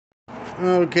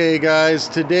Okay guys,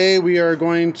 today we are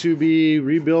going to be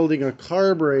rebuilding a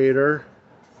carburetor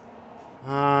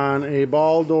on a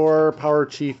Baldor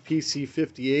powerchief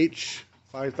pc50h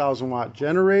 5000 watt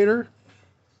generator.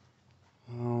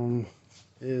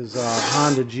 Is a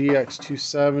Honda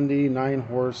gx270 9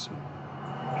 horsepower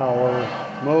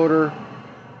motor.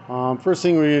 First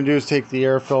thing we're going to do is take the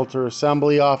air filter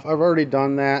assembly off. I've already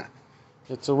done that.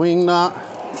 It's a wing nut.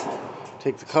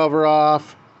 Take the cover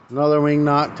off. Another wing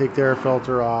nut. Take the air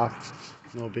filter off.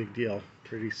 No big deal.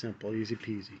 Pretty simple. Easy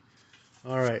peasy.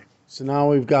 Alright. So now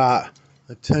we've got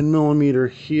a 10 millimeter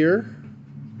here.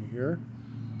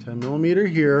 10 millimeter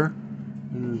here.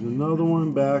 And there's another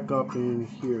one back up in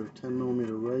here. 10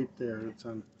 millimeter right there. It's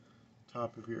on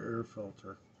top of your air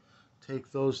filter.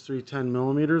 Take those three 10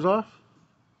 millimeters off.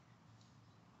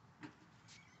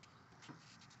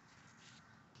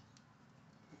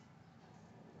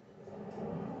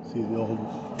 See the old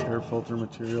air filter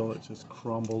material, it just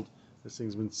crumbled. This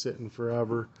thing's been sitting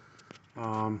forever.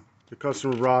 The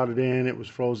customer brought it in, it was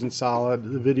frozen solid.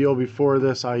 The video before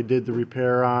this I did the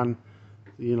repair on,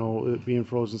 it being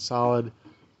frozen solid.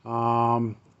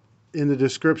 In the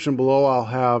description below I'll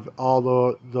have all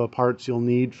the parts you'll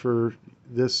need for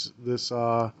this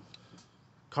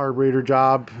carburetor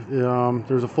job.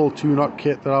 There's a full tune-up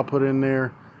kit that I'll put in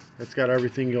there. It's got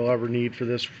everything you'll ever need for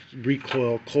this: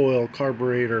 recoil, coil,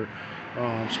 carburetor,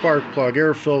 spark plug,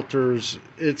 air filters.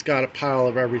 It's got a pile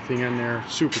of everything in there.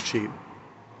 Super cheap.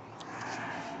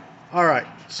 Alright,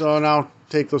 so now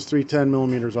take those three 10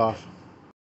 millimeters off.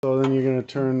 So then you're going to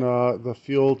turn the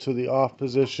fuel to the off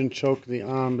position, choke the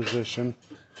on position,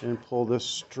 and pull this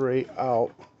straight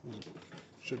out.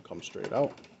 Should come straight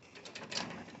out.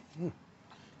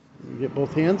 Get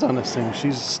both hands on this thing.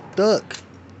 She's stuck.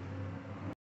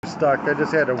 I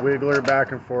just had to wiggle her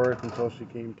back and forth until she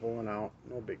came pulling out.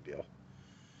 No big deal.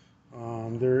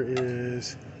 There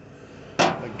is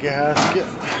a gasket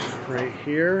right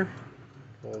here.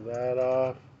 Pull that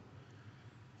off.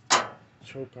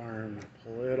 Choke arm.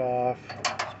 Pull it off.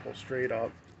 Just pull straight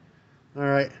up.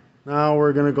 Alright. Now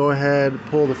we're going to go ahead and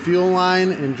pull the fuel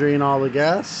line and drain all the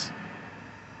gas.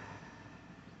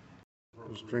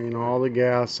 Just drain all the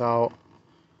gas out.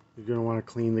 You're going to want to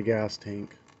clean the gas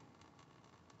tank.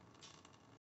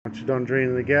 Once you're done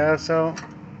draining the gas out,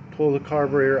 pull the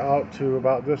carburetor out to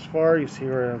about this far. You see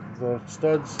where the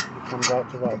studs, it comes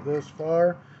out to about this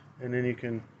far, and then you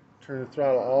can turn the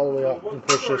throttle all the way up and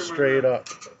push this straight up.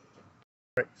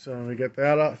 Right, so we get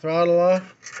that throttle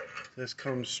off. This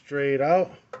comes straight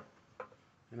out,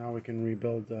 and now we can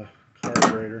rebuild the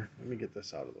carburetor. Let me get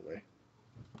this out of the way.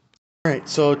 Alright,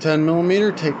 so 10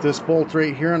 millimeter, take this bolt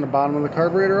right here on the bottom of the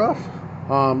carburetor off.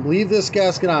 Leave this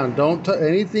gasket on. Don't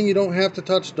anything you don't have to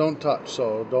touch, don't touch.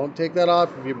 So don't take that off.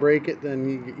 If you break it, then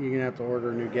you're going to have to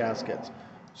order new gaskets.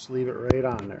 Just leave it right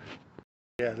on there.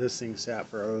 Yeah, this thing sat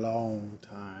for a long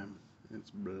time. It's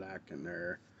black in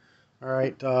there.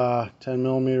 Alright, 10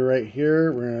 millimeter right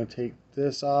here. We're going to take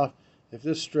this off. If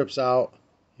this strips out,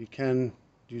 you can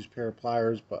use a pair of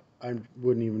pliers, but I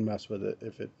wouldn't even mess with it.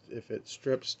 If it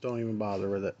strips, don't even bother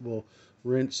with it. We'll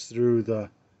rinse through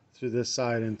this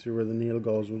side and through where the needle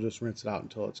goes. We'll just rinse it out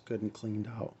until it's good and cleaned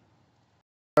out.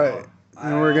 Alright,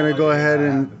 and we're gonna go ahead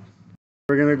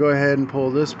and pull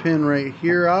this pin right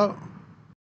here out.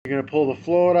 You're gonna pull the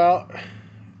float out.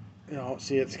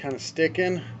 See it's kind of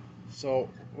sticking. So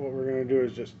what we're gonna do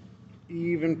is just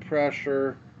even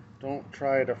pressure. Don't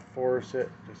try to force it,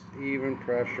 just even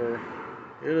pressure.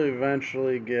 It'll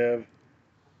eventually give.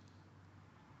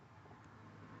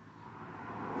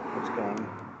 It's going.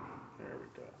 There we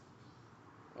go.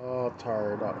 All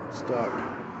tarred up and stuck.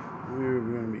 We're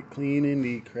going to be cleaning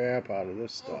the crap out of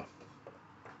this stuff.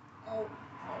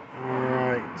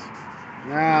 Alright.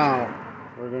 Now,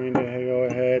 we're going to go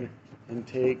ahead and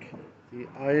take the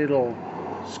idle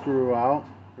screw out.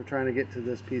 We're trying to get to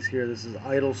this piece here. This is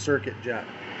idle circuit jet.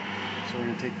 So we're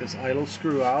going to take this idle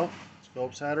screw out. It's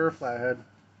Phillips head or a flathead.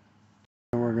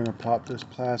 And we're going to pop this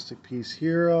plastic piece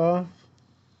here off.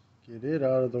 Get it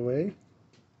out of the way.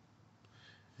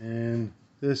 And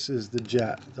this is the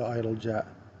jet, the idle jet.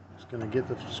 Just going to get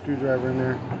the screwdriver in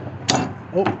there.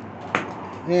 Oh!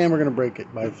 And we're going to break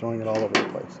it by throwing it all over the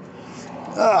place.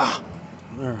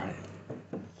 Alright.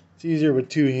 It's easier with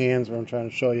two hands when I'm trying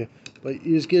to show you. But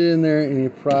you just get it in there and you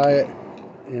pry it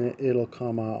and it'll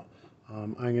come out.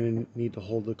 I'm going to need to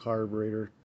hold the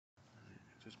carburetor.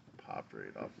 Just popped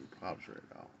right up and pops right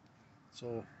out.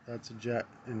 So that's a jet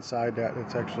inside that.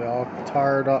 It's actually all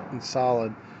tarred up and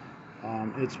solid.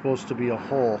 It's supposed to be a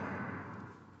hole.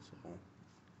 So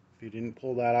if you didn't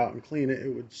pull that out and clean it, it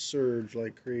would surge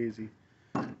like crazy.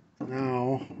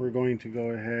 Now we're going to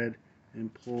go ahead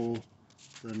and pull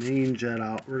the main jet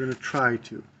out. We're going to try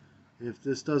to. If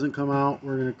this doesn't come out,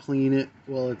 we're going to clean it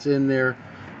while it's in there.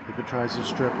 If it tries to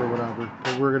strip or whatever.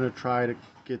 But we're going to try to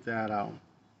get that out.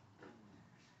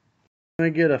 I'm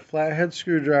going to get a flathead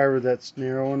screwdriver that's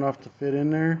narrow enough to fit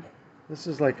in there. This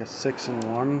is like a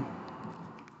 6-in-1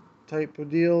 type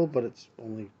of deal, but it's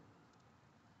only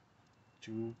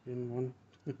 2-in-1.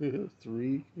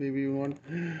 3, maybe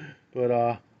 1. But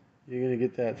you're going to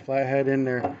get that flathead in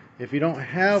there. If you don't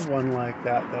have one like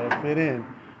that that'll fit in,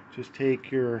 just take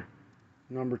your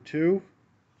number 2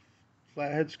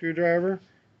 flathead screwdriver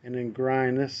and then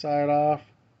grind this side off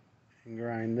and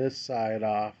grind this side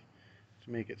off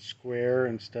to make it square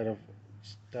instead of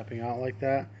stepping out like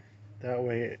that. That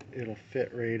way it'll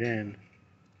fit right in.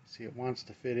 See, it wants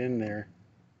to fit in there.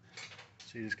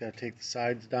 So you just got to take the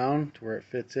sides down to where it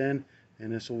fits in,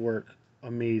 and this will work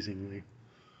amazingly.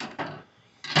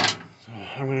 So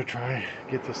I'm going to try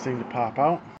to get this thing to pop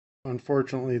out.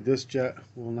 Unfortunately, this jet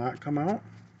will not come out.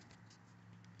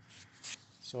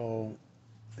 So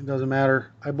it doesn't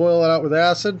matter. I boil it out with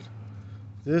acid.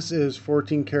 This is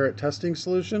 14 karat testing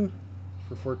solution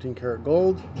for 14 karat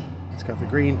gold. It's got the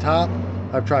green top.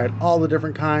 I've tried all the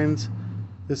different kinds.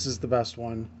 This is the best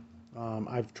one.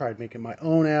 I've tried making my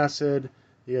own acid.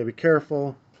 You gotta be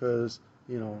careful because,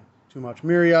 you know, too much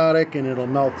muriatic and it'll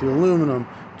melt the aluminum.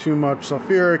 Too much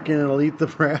sulfuric and it'll eat the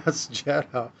brass jet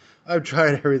out. I've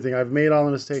tried everything. I've made all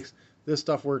the mistakes. This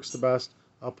stuff works the best.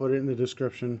 I'll put it in the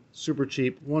description. Super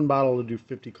cheap. One bottle will do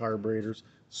 50 carburetors.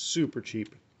 Super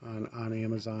cheap on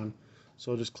Amazon.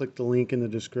 So just click the link in the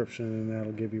description and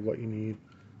that'll give you what you need.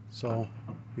 So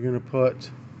you're going to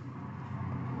put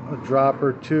a drop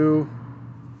or 2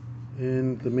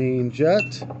 in the main jet.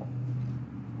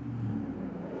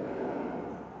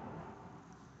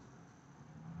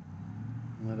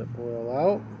 Let it boil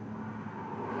out.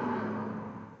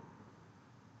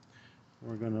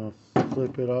 We're going to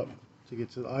flip it up to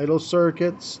get to the idle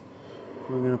circuits.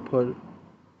 We're going to put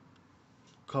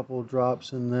a couple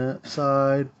drops in that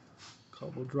side, a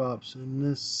couple drops in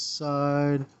this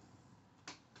side.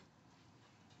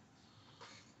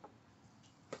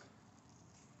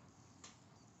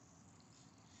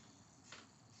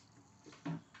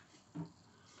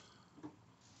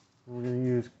 We're going to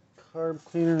use carb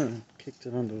cleaner. I kicked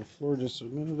it onto the floor just a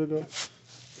minute ago.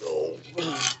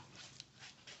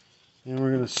 And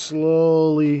we're going to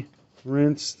slowly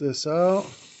rinse this out.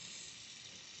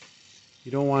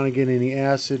 You don't want to get any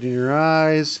acid in your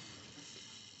eyes.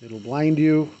 It'll blind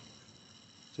you.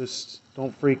 Just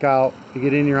don't freak out. If you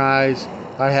get in your eyes,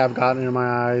 I have gotten in my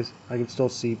eyes. I can still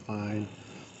see fine.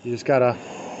 You just got to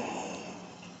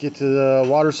get to the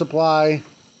water supply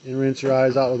and rinse your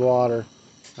eyes out with water.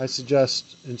 I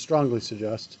suggest, and strongly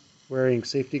suggest, wearing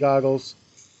safety goggles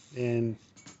and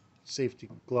safety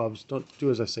gloves. Don't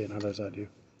do as I say, not as I do.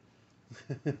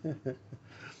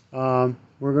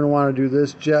 We're going to want to do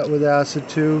this jet with acid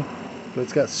too, but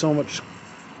it's got so much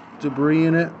debris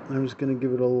in it. I'm just going to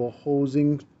give it a little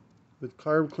hosing with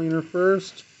carb cleaner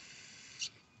first.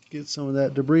 Get some of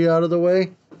that debris out of the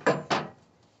way.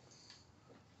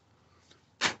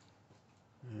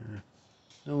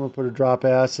 Then we'll put a drop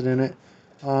of acid in it.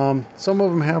 Some of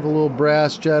them have a little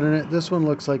brass jet in it. This one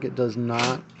looks like it does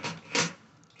not.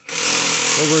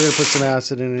 But we're going to put some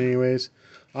acid in it anyways.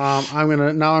 I'm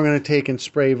gonna take and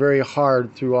spray very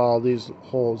hard through all these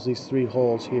holes, these 3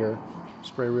 holes here.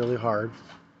 Spray really hard.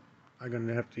 I'm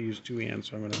gonna have to use 2 hands,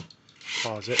 so I'm gonna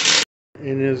pause it.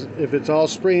 And if it's all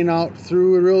spraying out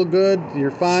through real good, you're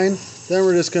fine. Then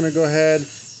we're just gonna go ahead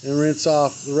and rinse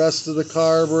off the rest of the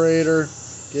carburetor.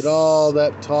 Get all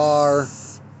that tar.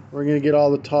 We're gonna get all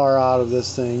the tar out of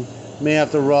this thing. You may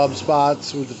have to rub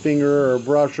spots with the finger or a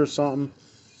brush or something.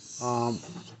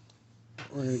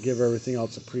 We're going to give everything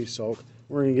else a pre-soak.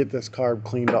 We're going to get this carb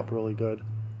cleaned up really good.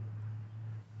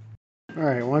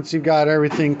 Alright, once you've got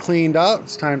everything cleaned out,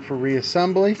 it's time for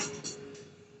reassembly.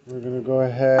 We're going to go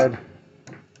ahead,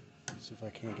 see if I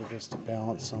can get this to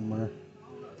balance somewhere.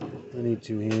 I need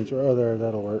 2 hands, or there,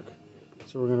 that'll work.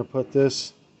 So we're going to put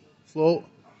this float,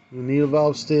 the needle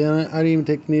valve stay in it. I didn't even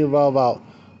take the needle valve out.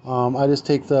 I just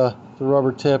take the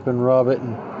rubber tip and rub it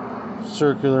in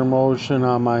circular motion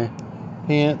on my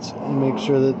pants and make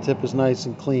sure that the tip is nice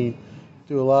and clean.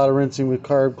 Do a lot of rinsing with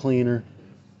carb cleaner.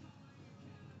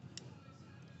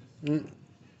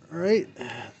 Alright,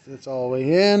 that's all the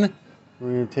way in.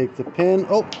 We're going to take the pin.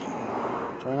 Oh,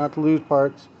 try not to lose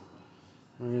parts.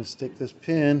 We're going to stick this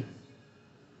pin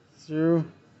through.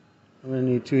 I'm going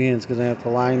to need 2 hands because I have to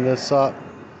line this up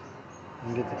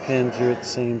and get the pin through at the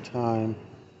same time.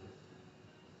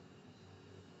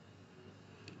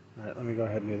 Alright, let me go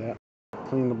ahead and do that.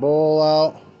 Clean the bowl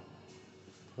out.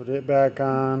 Put it back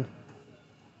on.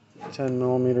 10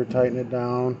 millimeter, tighten it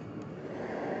down.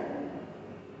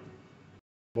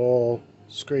 Bowl,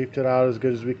 scraped it out as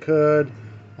good as we could.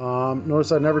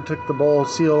 Notice I never took the bowl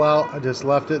seal out. I just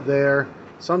left it there.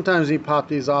 Sometimes you pop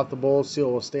these off, the bowl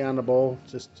seal will stay on the bowl.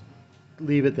 Just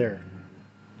leave it there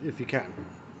if you can.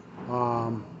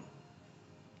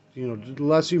 You know, the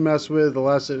less you mess with, the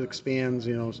less it expands,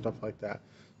 you know, stuff like that.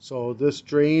 So this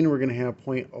drain, we're going to have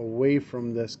point away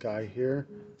from this guy here.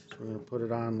 So we're going to put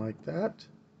it on like that.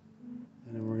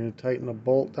 And then we're going to tighten the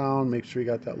bolt down. Make sure you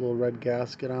got that little red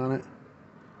gasket on it.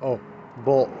 Oh,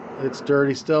 bolt. It's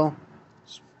dirty still.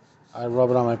 I rub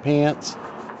it on my pants.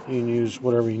 You can use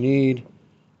whatever you need.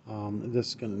 This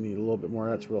is going to need a little bit more.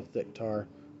 That's real thick tar.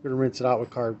 We're going to rinse it out with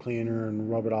carb cleaner and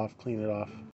rub it off, clean it off.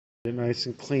 Get it nice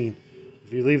and clean.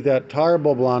 If you leave that tar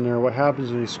bubble on there, what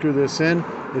happens when you screw this in,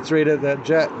 it's right at that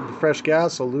jet. The fresh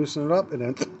gas will loosen it up and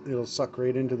then it'll suck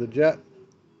right into the jet.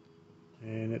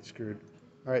 And it's screwed.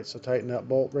 Alright, so tighten that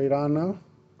bolt right on now.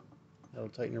 That'll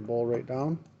tighten your bowl right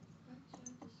down.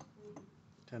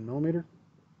 10 millimeter.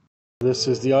 This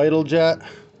is the idle jet.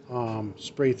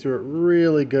 Spray through it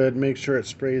really good. Make sure it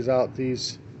sprays out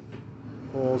these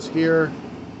holes here.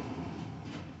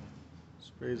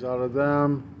 Sprays out of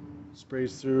them.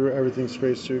 Sprays through, everything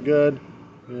sprays through good.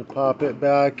 You're going to pop it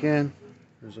back in.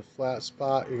 There's a flat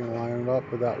spot. You're going to line it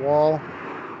up with that wall.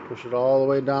 Push it all the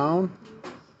way down.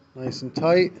 Nice and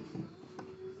tight.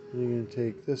 And you're going to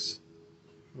take this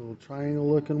little triangle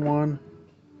looking one.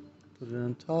 Put it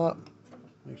on top.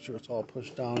 Make sure it's all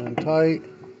pushed down and tight.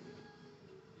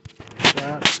 Like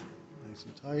that. Nice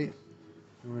and tight.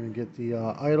 And we're going to get the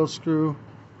idle screw.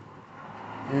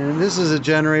 And this is a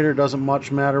generator, doesn't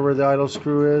much matter where the idle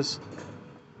screw is,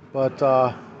 but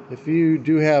if you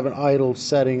do have an idle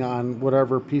setting on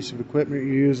whatever piece of equipment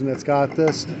you're using that's got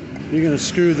this, you're going to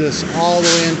screw this all the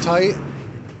way in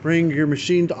tight, bring your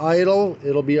machine to idle,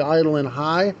 it'll be idle and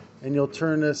high, and you'll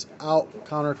turn this out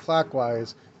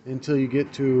counterclockwise until you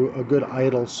get to a good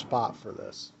idle spot for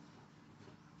this.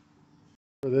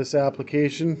 For this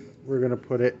application, we're going to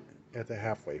put it at the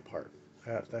halfway part,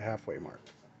 at the halfway mark.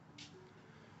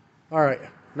 Alright,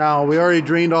 now we already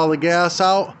drained all the gas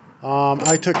out.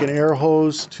 I took an air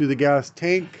hose to the gas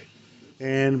tank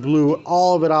and blew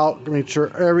all of it out to make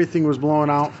sure everything was blowing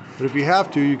out. But if you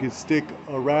have to, you can stick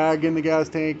a rag in the gas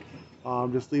tank.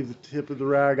 Just leave the tip of the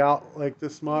rag out like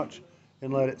this much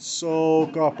and let it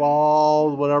soak up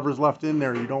all whatever's left in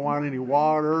there. You don't want any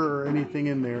water or anything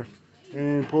in there.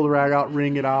 And pull the rag out,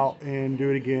 wring it out, and do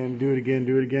it again, do it again,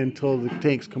 do it again until the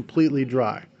tank's completely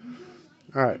dry.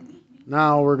 Alright.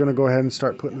 Now we're going to go ahead and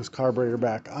start putting this carburetor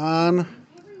back on.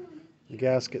 The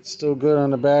gasket's still good on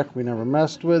the back. We never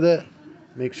messed with it.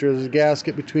 Make sure there's a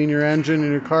gasket between your engine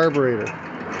and your carburetor.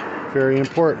 Very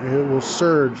important. It will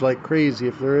surge like crazy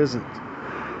if there isn't.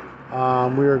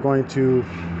 We are going to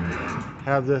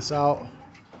have this out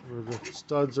where the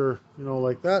studs are, you know,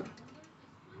 like that.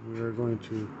 We are going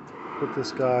to put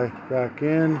this guy back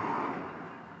in.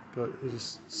 It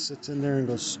just sits in there and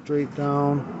goes straight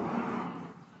down.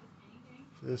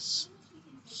 This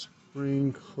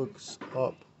spring hooks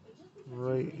up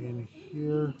right in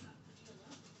here.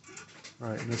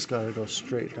 Alright, and this got to go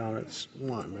straight down. It's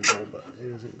wanting to go, but it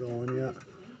isn't going yet.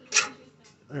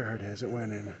 There it is, it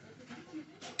went in.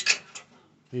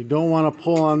 You don't want to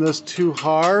pull on this too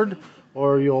hard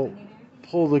or you'll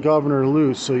pull the governor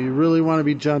loose. So you really want to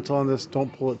be gentle on this,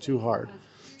 don't pull it too hard.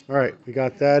 Alright, we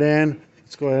got that in.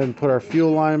 Let's go ahead and put our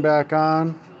fuel line back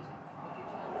on.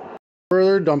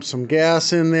 Further, dump some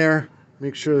gas in there.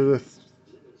 Make sure the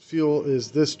fuel is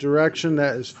this direction.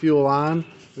 That is fuel on.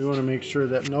 We want to make sure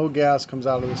that no gas comes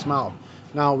out of this mouth.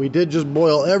 Now, we did just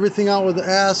boil everything out with the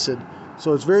acid,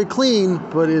 so it's very clean,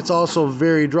 but it's also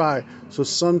very dry. So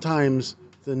sometimes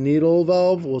the needle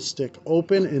valve will stick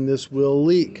open and this will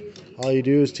leak. All you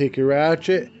do is take your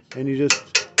ratchet and you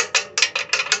just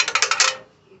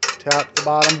tap the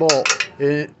bottom bolt.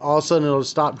 And all of a sudden it'll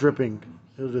stop dripping.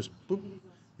 It'll just boop.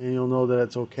 And you'll know that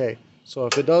it's okay. So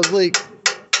if it does leak,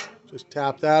 just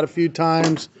tap that a few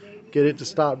times, get it to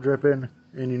stop dripping,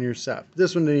 and you're set.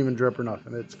 This one didn't even drip or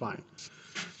nothing, it's fine.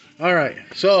 Alright,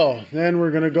 so then we're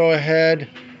going to go ahead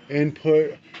and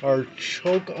put our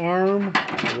choke arm,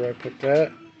 where do I put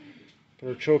that? Put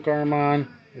our choke arm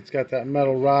on. It's got that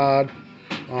metal rod,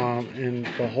 and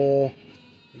the hole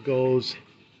goes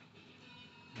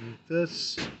like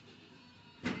this.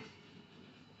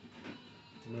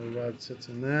 The rod sits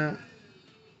in that.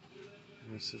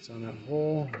 And it sits on that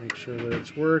hole. Make sure that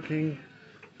it's working.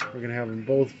 We're going to have them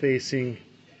both facing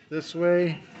this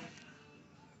way.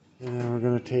 And then we're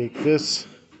going to take this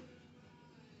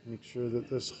Make sure that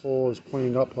this hole is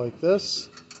pointing up like this.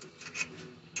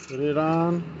 Put it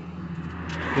on.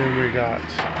 Then we got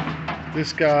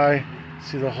this guy.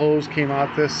 See, the hose came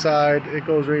out this side. It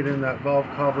goes right in that valve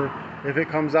cover. If it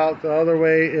comes out the other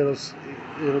way,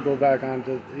 it'll go back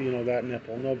onto, you know, that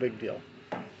nipple. No big deal.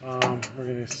 We're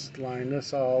gonna line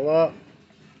this all up.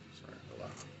 Sorry, hold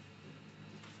on.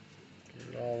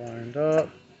 Get it all lined up.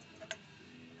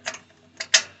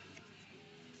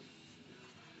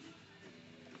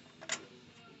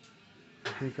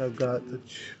 I think I've got the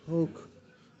choke.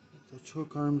 The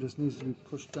choke arm just needs to be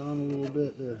pushed down a little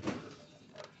bit there.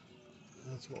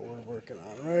 That's what we're working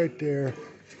on right there.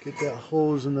 Get that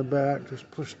hose in the back, just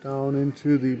push down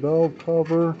into the valve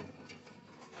cover.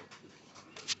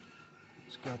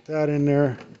 Just got that in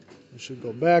there. It should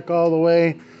go back all the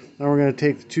way. Now we're going to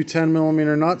take the two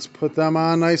 10mm nuts, put them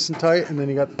on nice and tight, and then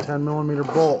you got the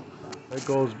 10mm bolt that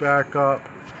goes back up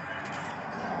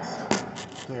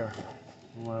there.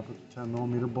 We want to put the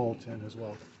 10mm bolt in as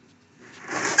well.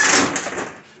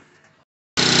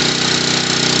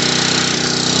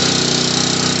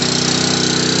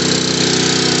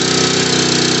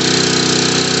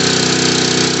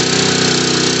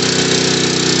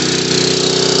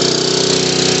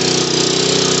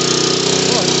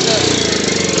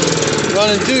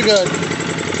 Running too good.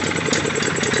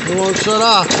 It won't shut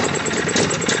off.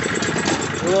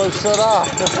 It won't shut off.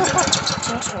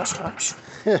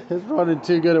 It's running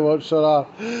too good, it won't shut off.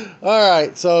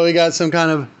 Alright, so we got some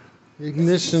kind of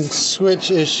ignition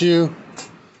switch issue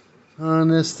on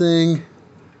this thing.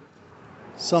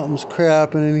 Something's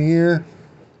crapping in here.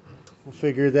 We'll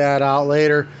figure that out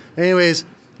later. Anyways,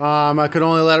 I could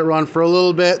only let it run for a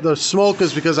little bit. The smoke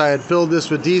is because I had filled this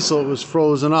with diesel. It was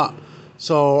frozen up.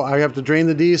 So I have to drain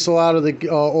the diesel out of the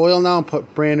oil now and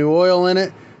put brand new oil in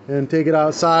it and take it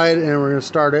outside, and we're going to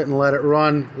start it and let it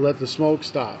run, let the smoke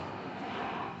stop.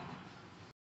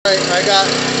 Alright, I got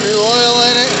new oil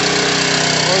in it.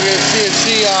 We're going to see if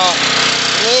she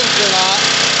lives or not.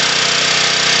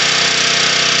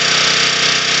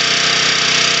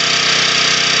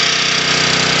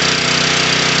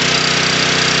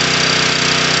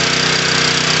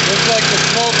 Looks like the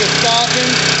smoke is stopping.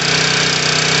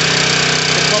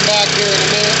 Come back here in a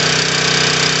minute.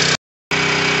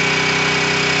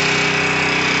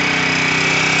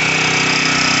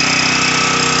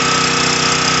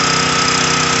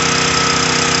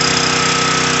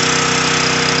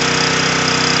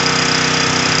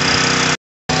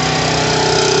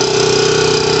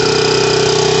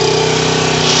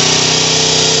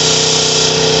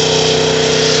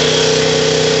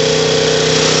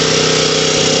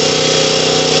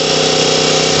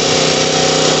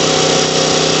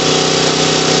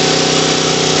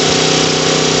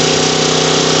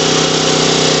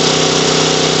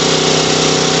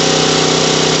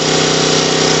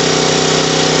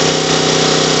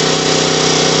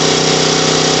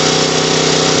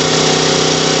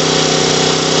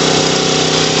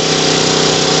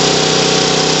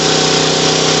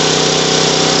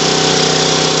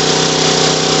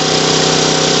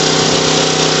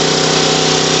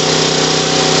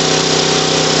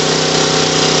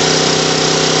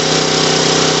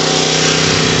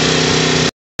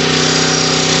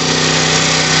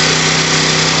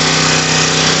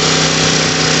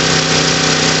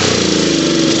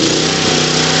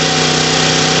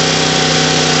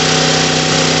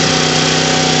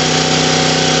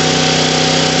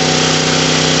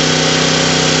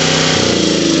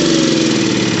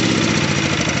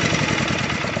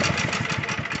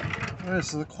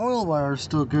 So the coil wire is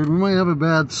still good. We might have a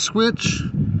bad switch.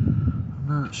 I'm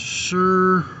not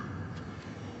sure.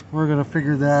 We're gonna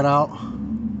figure that out. I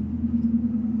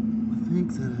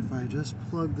think that if I just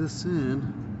plug this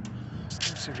in,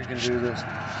 let's see if we can do this.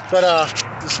 But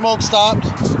the smoke stopped.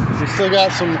 We still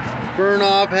got some burn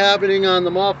off happening on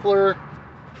the muffler,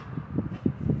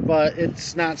 but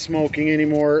it's not smoking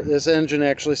anymore. This engine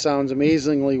actually sounds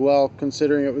amazingly well,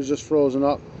 considering it was just frozen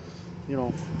up, you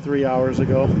know, 3 hours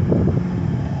ago.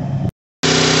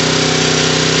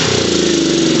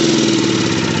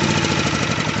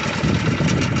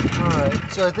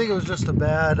 So I think it was just a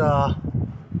bad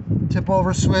tip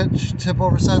over switch, tip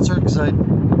over sensor, because I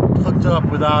hooked it up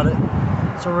without it.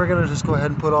 So we're gonna just go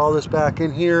ahead and put all this back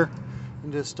in here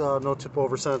and just no tip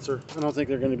over sensor. I don't think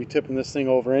they're gonna be tipping this thing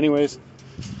over anyways.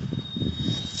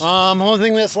 Only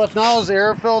thing that's left now is the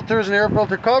air filters and air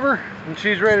filter cover, and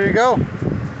she's ready to go.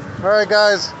 All right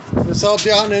guys, if this helped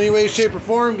you out in any way, shape or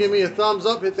form, give me a thumbs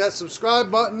up, hit that subscribe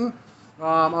button.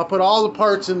 I'll put all the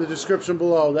parts in the description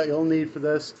below that you'll need for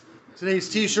this. Today's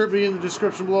t-shirt will be in the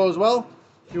description below as well.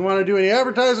 If you want to do any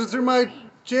advertising through my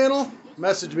channel,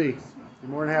 message me. Be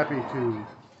more than happy to.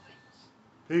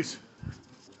 Peace.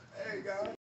 Hey guys.